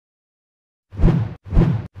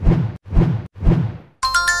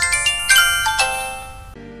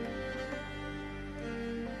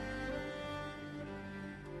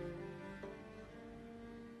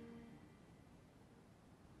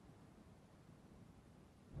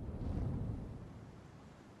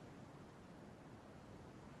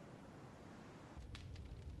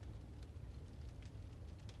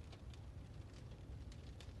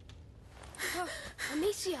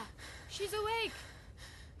Amicia! She's awake!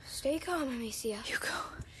 Stay calm, Amicia. Hugo.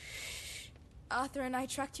 Shh. Arthur and I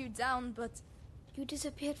tracked you down, but... You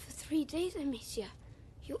disappeared for 3 days, Amicia.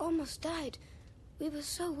 You almost died. We were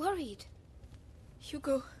so worried.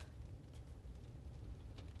 Hugo.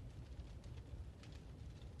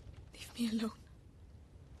 Leave me alone.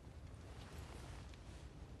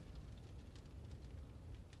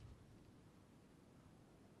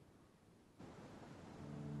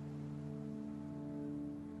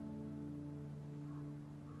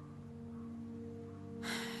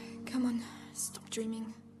 Come on, stop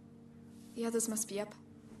dreaming. The others must be up.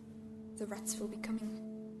 The rats will be coming.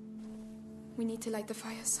 We need to light the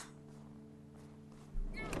fires.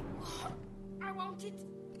 I want it.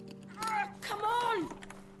 Come on!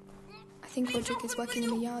 I think Roderick is working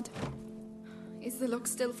in the yard. Is the lock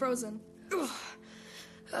still frozen?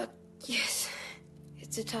 Yes.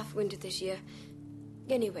 It's a tough winter this year.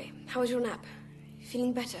 Anyway, how was your nap?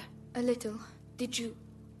 Feeling better? A little. Did you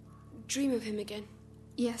dream of him again?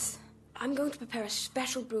 Yes. I'm going to prepare a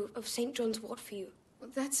special brew of St. John's wort for you.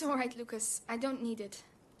 That's all right, Lucas. I don't need it.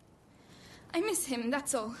 I miss him,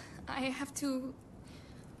 that's all. I have to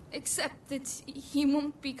accept that he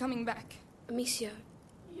won't be coming back. Amicia,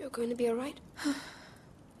 you're going to be all right?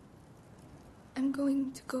 I'm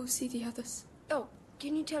going to go see the others. Oh,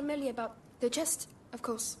 can you tell Melly about... The chest, of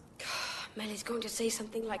course. Melly's going to say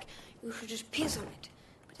something like, you should just piss on it.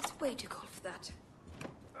 But it's way too cold for that.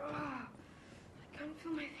 I can't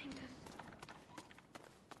feel my fingers.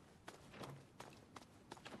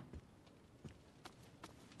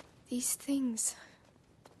 These things.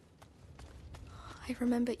 I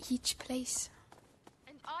remember each place.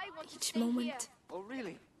 And I want each moment. Here. Oh,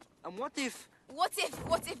 really? And what if... What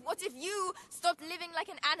if you stopped living like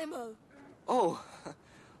an animal? Oh,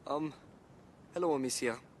 hello,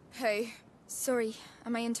 Amicia. Hey. Sorry,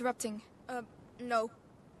 am I interrupting? No.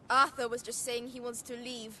 Arthur was just saying he wants to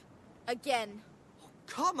leave. Again. Oh,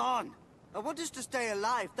 come on! I want us to stay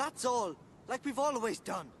alive, that's all. Like we've always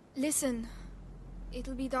done. Listen.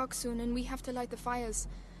 It'll be dark soon and we have to light the fires.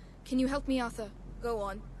 Can you help me, Arthur? Go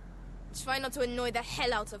on. Try not to annoy the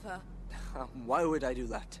hell out of her. Why would I do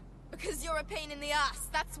that? Because you're a pain in the ass,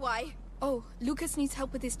 that's why. Oh, Lucas needs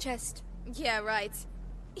help with his chest. Yeah, right.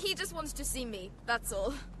 He just wants to see me, that's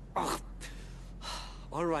all. Oh.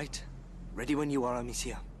 All right. Ready when you are,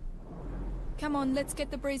 Amicia. Come on, let's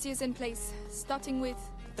get the braziers in place. Starting with...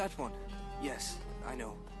 That one. Yes, I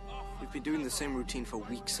know. We've been doing the same routine for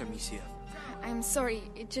weeks, Amicia. I'm sorry.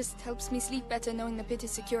 It just helps me sleep better knowing the pit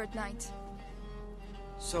is secure at night.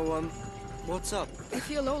 So, what's up? I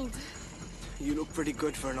feel old. You look pretty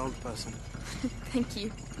good for an old person. Thank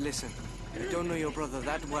you. Listen, I don't know your brother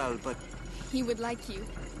that well, but... He would like you.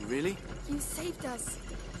 Really? You saved us.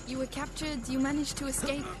 You were captured, you managed to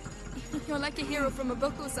escape. You're like a hero from a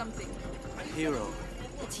book or something. A hero?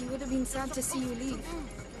 But he would have been sad to see you leave.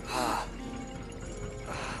 Ah.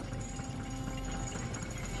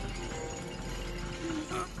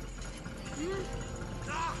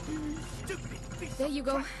 There you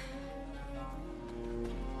go.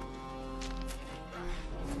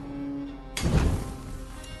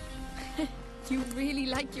 You really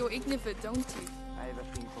like your Ignifer, don't you? I have a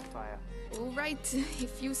thing for fire. All right,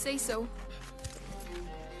 if you say so.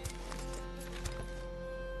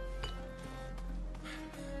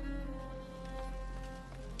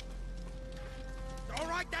 All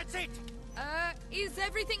right, that's it. Is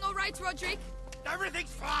everything all right, Roderick?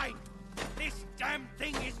 Everything's fine. This damn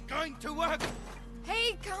thing is going to work.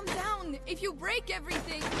 Hey, calm down. If you break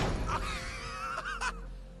everything...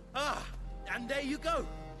 And there you go.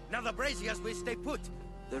 Now the braziers will stay put.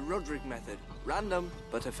 The Roderick method. Random,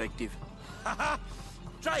 but effective. Haha!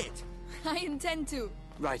 Try it. I intend to.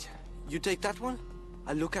 Right. You take that one.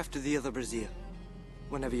 I'll look after the other brazier.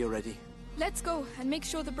 Whenever you're ready. Let's go and make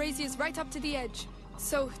sure the brazier's right up to the edge.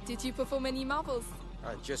 So, did you perform any marvels?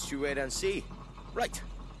 Just you wait and see. Right.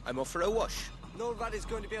 I'm off for a wash. No rat is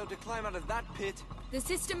going to be able to climb out of that pit. The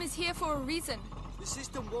system is here for a reason. The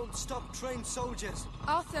system won't stop trained soldiers.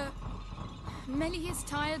 Arthur, Melly is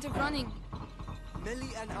tired of running. Melly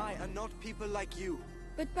and I are not people like you.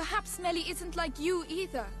 But perhaps Melly isn't like you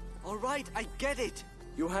either. All right, I get it.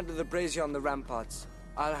 You handle the brazier on the ramparts.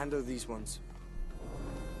 I'll handle these ones.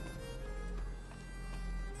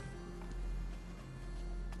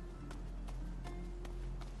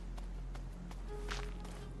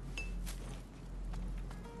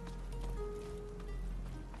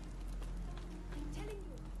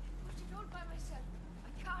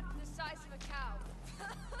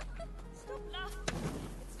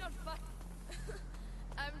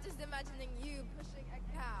 Imagining you pushing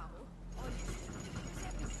a cow.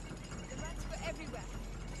 The rats were everywhere.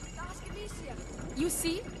 You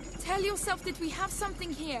see? Tell yourself that we have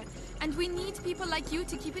something here, and we need people like you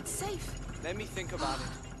to keep it safe. Let me think about it.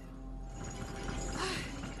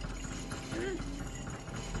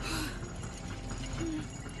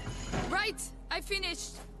 Right, I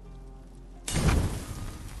finished.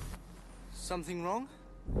 Something wrong?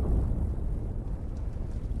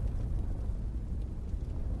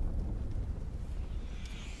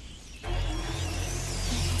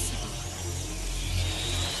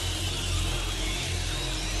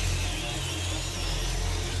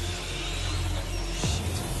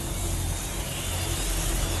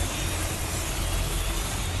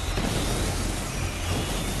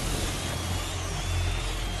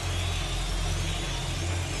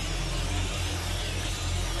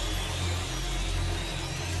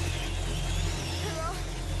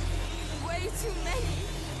 Too many.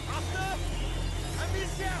 Arthur!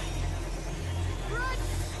 Amicia! Run!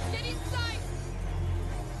 Get inside!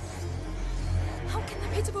 How can the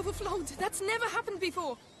pit have overflowed? That's never happened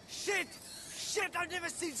before. Shit! Shit, I've never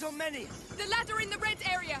seen so many! The ladder in the red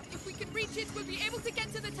area. If we can reach it, we'll be able to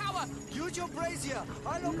get to the tower. Use your brazier!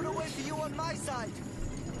 I'll open a way for you on my side!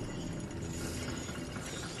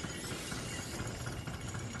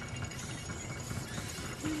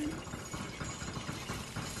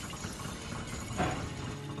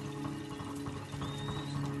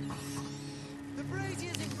 The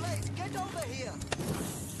brazier's in place! Get over here!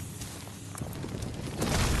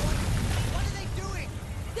 What are they doing?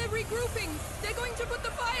 They're regrouping. They're going to put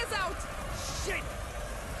the fires out. Shit!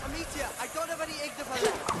 Amicia, I don't have any ignifer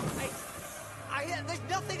left. There's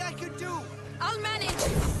nothing I can do! I'll manage.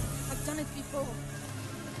 I've done it before.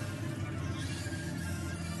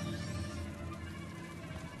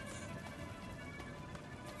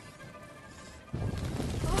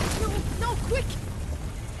 Oh, no, no, quick!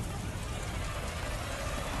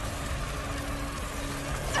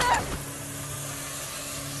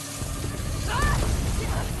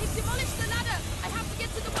 He demolished the ladder. I have to get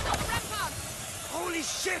to the one on the rampart. Holy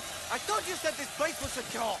shit! I thought you said this place was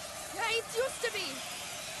secure! Yeah, it used to be.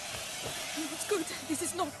 It's good. This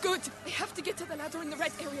is not good. I have to get to the ladder in the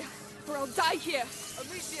red area, or I'll die here.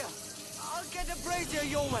 Amicia, I'll get a brazier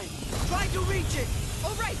your way. Try to reach it!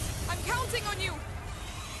 All right, I'm counting on you.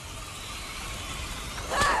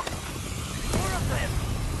 More of them!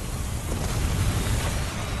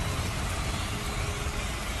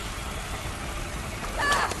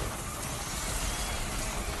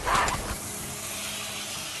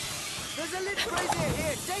 There's a lit brazier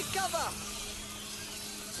here. Take cover!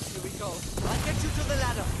 Here we go. I'll get you to the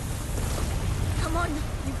ladder. Come on,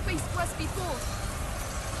 you faced worse before.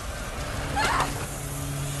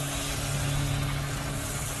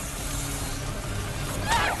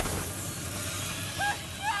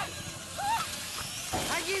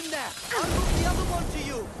 Hang in there! I'll move the other one to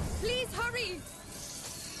you! Please hurry!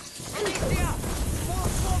 Alicia! More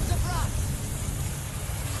swarms of rats!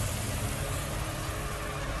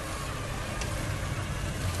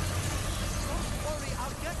 Don't worry,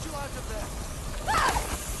 I'll get you out of there!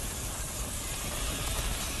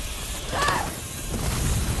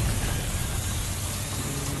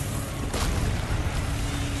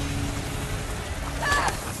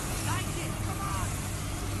 Light it, come on!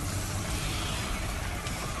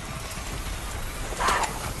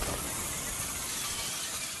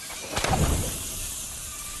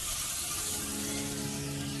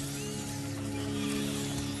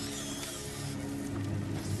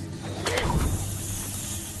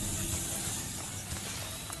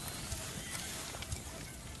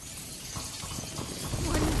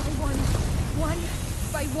 One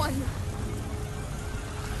by one.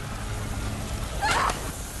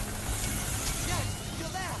 Yes,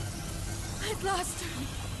 you're there! At last.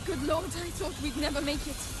 Good Lord, I thought we'd never make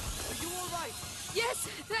it. Are you all right? Yes,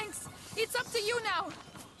 thanks. It's up to you now.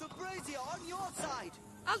 The brazier on your side!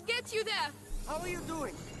 I'll get you there. How are you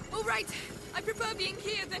doing? All right. I prefer being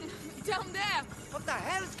here than down there. What the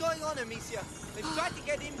hell is going on, Amicia? They've tried to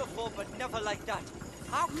get in before, but never like that.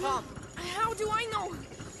 How come? How do I know?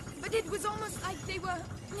 But it was almost like they were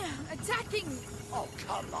attacking. Oh,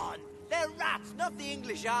 come on. They're rats, not the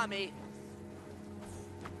English army.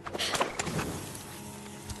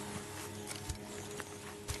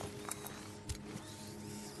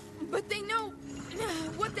 But they know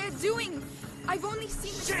what they're doing. I've only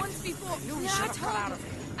seen this Shit! once before. I knew we should have got out of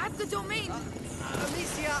here. At the domain.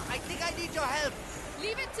 Amicia, I think I need your help.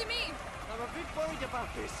 Leave it to me. I'm a bit worried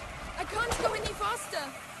about this. I can't go any faster.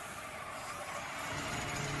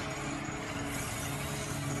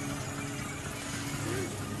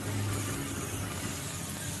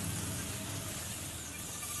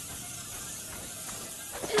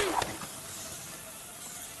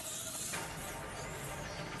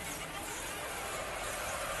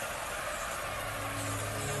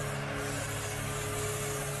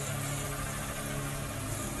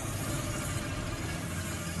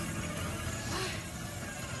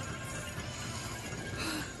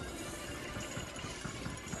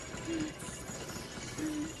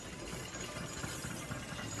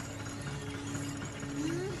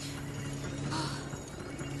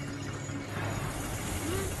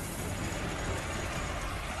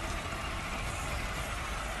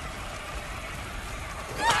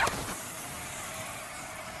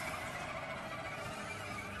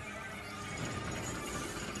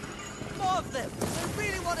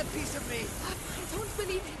 piece of me. I don't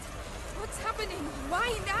believe it. What's happening?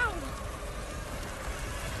 Why now?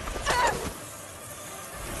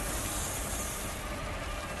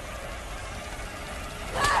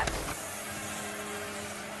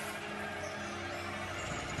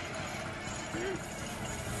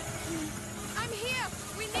 I'm here.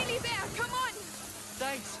 We're nearly there. Come on.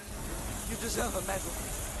 Thanks. You deserve a medal.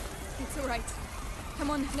 It's all right. Come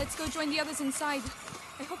on, let's go join the others inside.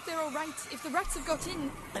 I hope they're all right. If the rats have got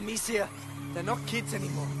in... Amicia, they're not kids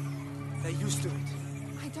anymore. They're used to it.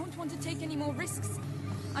 I don't want to take any more risks.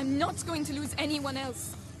 I'm not going to lose anyone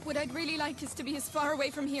else. What I'd really like is to be as far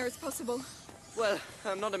away from here as possible. Well,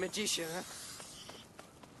 I'm not a magician, huh?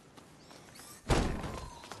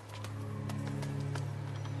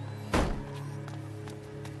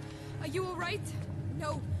 Are you all right?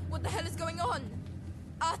 No, what the hell is going on?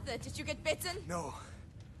 Arthur, did you get bitten? No.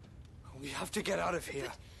 We have to get out of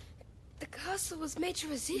here. The castle was made to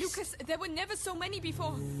resist. Lucas, there were never so many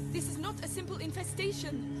before. This is not a simple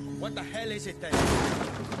infestation. What the hell is it then?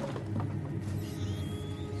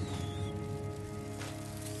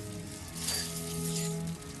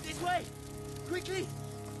 This way! Quickly!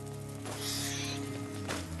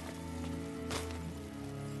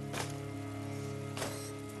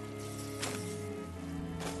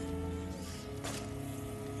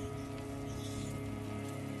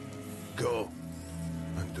 Go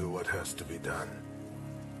and do what has to be done.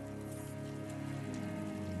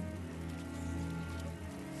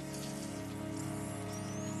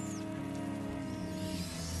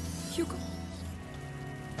 Hugo.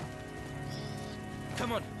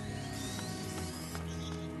 Come on.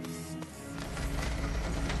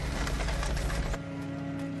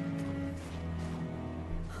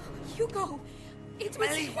 Hugo! It was...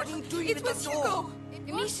 Ellie, what are you doing It with the was door?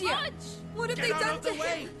 Hugo! Amicia! What have Get they out done of the to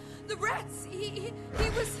way! him? The rats! He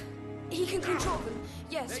was... He can control them.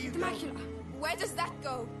 Yes, There you the go. macula. Where does that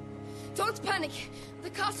go? Don't panic. The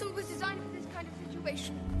castle was designed for this kind of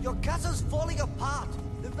situation. Your castle's falling apart.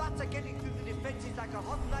 The rats are getting through the defenses like a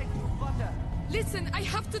hot knife through butter. Listen, I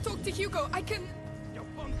have to talk to Hugo. I can... You're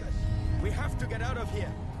bonkers. We have to get out of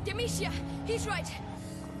here. Demetia, he's right.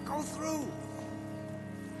 Go through.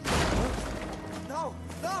 No,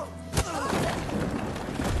 no!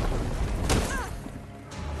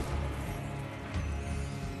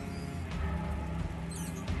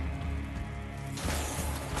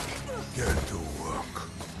 Get to work.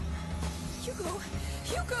 Hugo!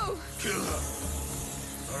 Hugo! Kill her,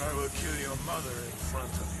 or I will kill your mother in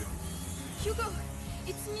front of you. Hugo!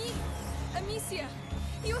 It's me! Amicia!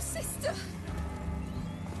 Your sister!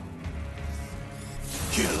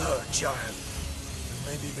 Kill her, child. And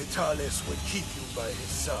maybe Vitalis will keep you by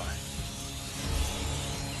his side.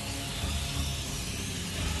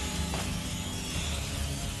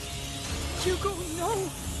 Hugo, no!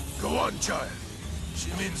 Go on, child. She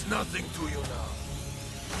means nothing to you now.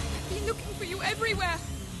 I've been looking for you everywhere!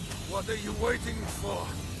 What are you waiting for?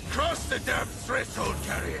 Cross the damn threshold,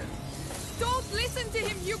 carrier. Don't listen to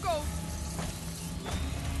him, Hugo!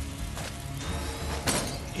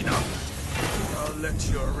 Enough. I'll let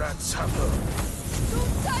your rats have her.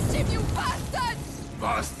 Don't touch him, you bastard!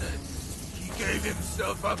 Bastard! He gave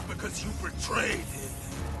himself up because you betrayed him.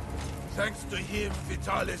 Thanks to him,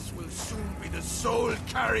 Vitalis will soon be the sole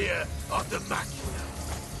carrier of the macula.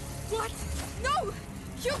 What? No!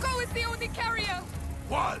 Hugo is the only carrier!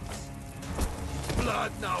 Once!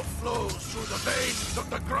 Blood now flows through the veins of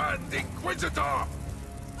the Grand Inquisitor!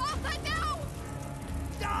 Arthur, now!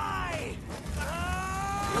 Die!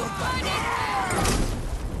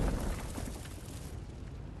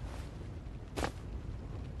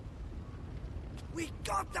 We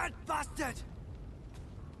got that bastard!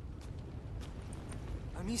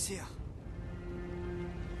 Amicia.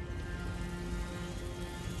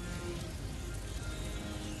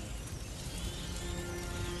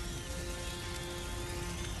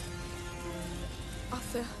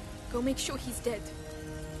 Arthur, go make sure he's dead.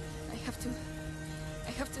 I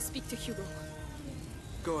have to speak to Hugo.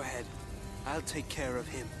 Go ahead. I'll take care of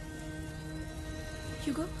him.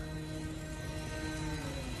 Hugo?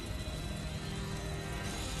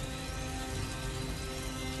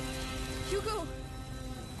 Hugo!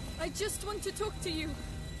 I just want to talk to you.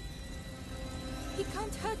 He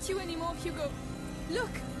can't hurt you anymore, Hugo.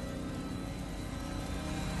 Look!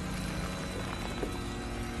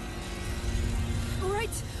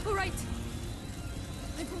 All right.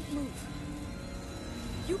 I won't move.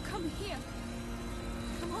 You come here.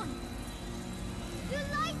 Come on. You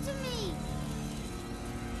lied to me!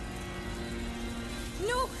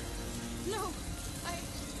 No!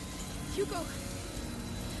 Hugo,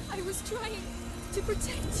 I was trying to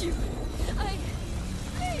protect you. I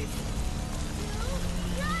Please!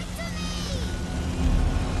 Run to me!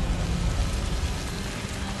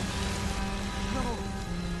 No!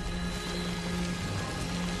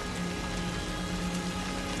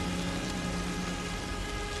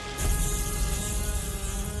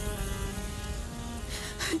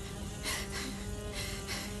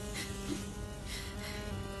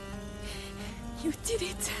 You did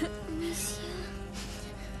it. Amicia.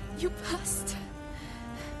 You passed.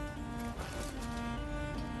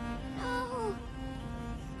 No.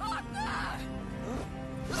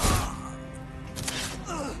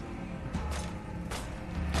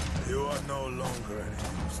 You are no longer any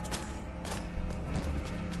use to me.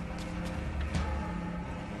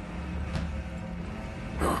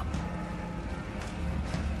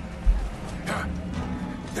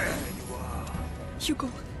 There you are. Hugo,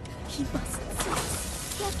 he must see.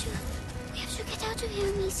 We have to get out of here,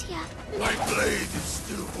 Amicia. My blade is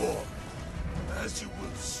still warm, as you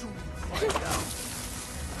will soon find out.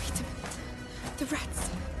 Wait a minute. The rats.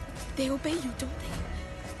 They obey you, don't they?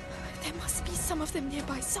 There must be some of them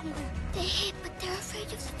nearby somewhere. They're here, but they're afraid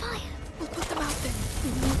of the fire. We'll put them out then. We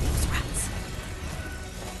need those rats.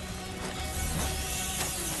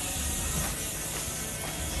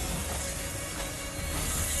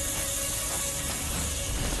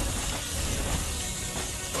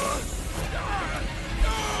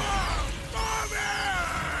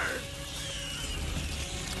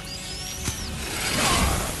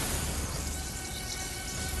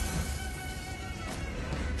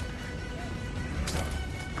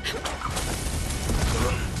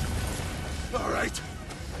 All right.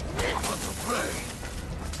 We want to play.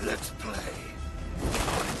 Let's play.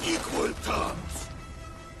 On equal terms.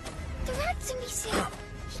 The rats, Amicia.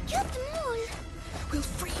 He killed them all. We'll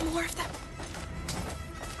free more of them.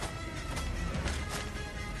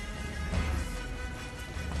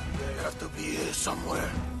 They have to be here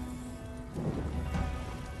somewhere.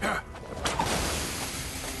 Yeah.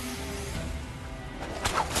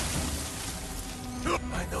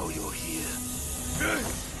 I know you're here.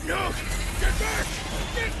 No! Get back!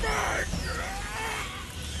 Get back!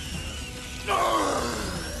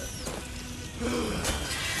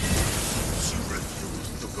 She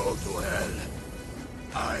refused to go to hell.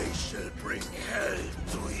 I shall bring hell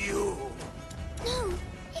to you. No,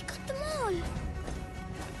 he got them all.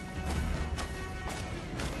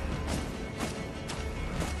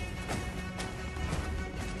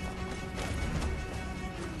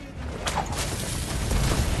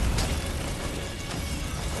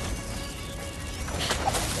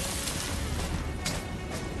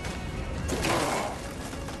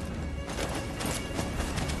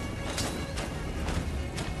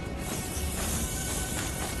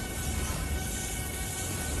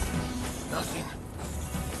 Nothing.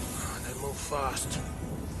 They move fast.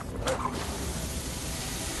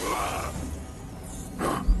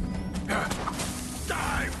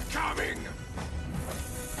 I'm coming!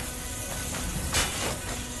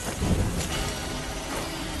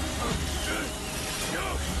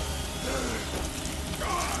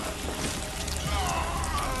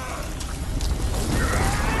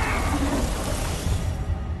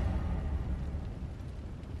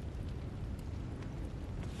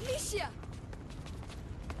 Alicia!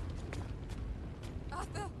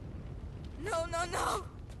 Arthur! No, no, no!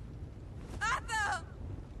 Arthur!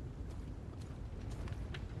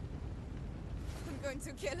 I'm going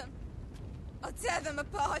to kill him. I'll tear them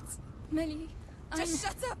apart. Melly, Just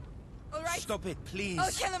shut up, all right? Stop it, please.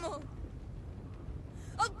 I'll kill them all.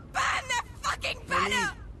 I'll burn their fucking banner!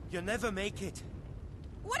 Ellie, you'll never make it.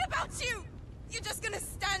 What about you? You're just gonna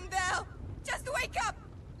stand there? Just wake up!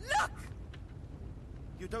 Look!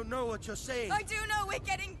 You don't know what you're saying. I do know we're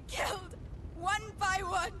getting killed! One by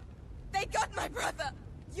one! They got my brother!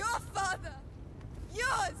 Your father!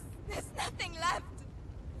 Yours! There's nothing left!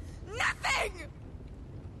 Nothing!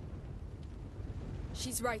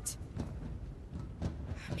 she's right.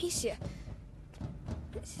 Amicia,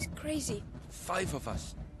 this is crazy. 5 of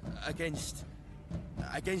us. Against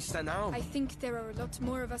an arm. I think there are a lot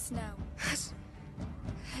more of us now.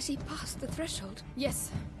 Has he passed the threshold?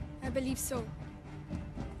 Yes, I believe so.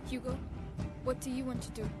 Hugo, what do you want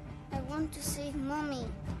to do? I want to save Mommy.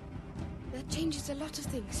 That changes a lot of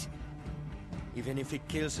things. Even if it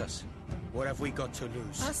kills us, what have we got to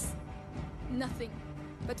lose? Us? Nothing.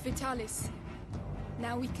 But Vitalis.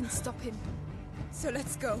 Now we can stop him. So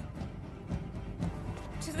let's go.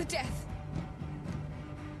 To the death.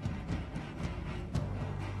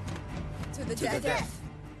 To the death.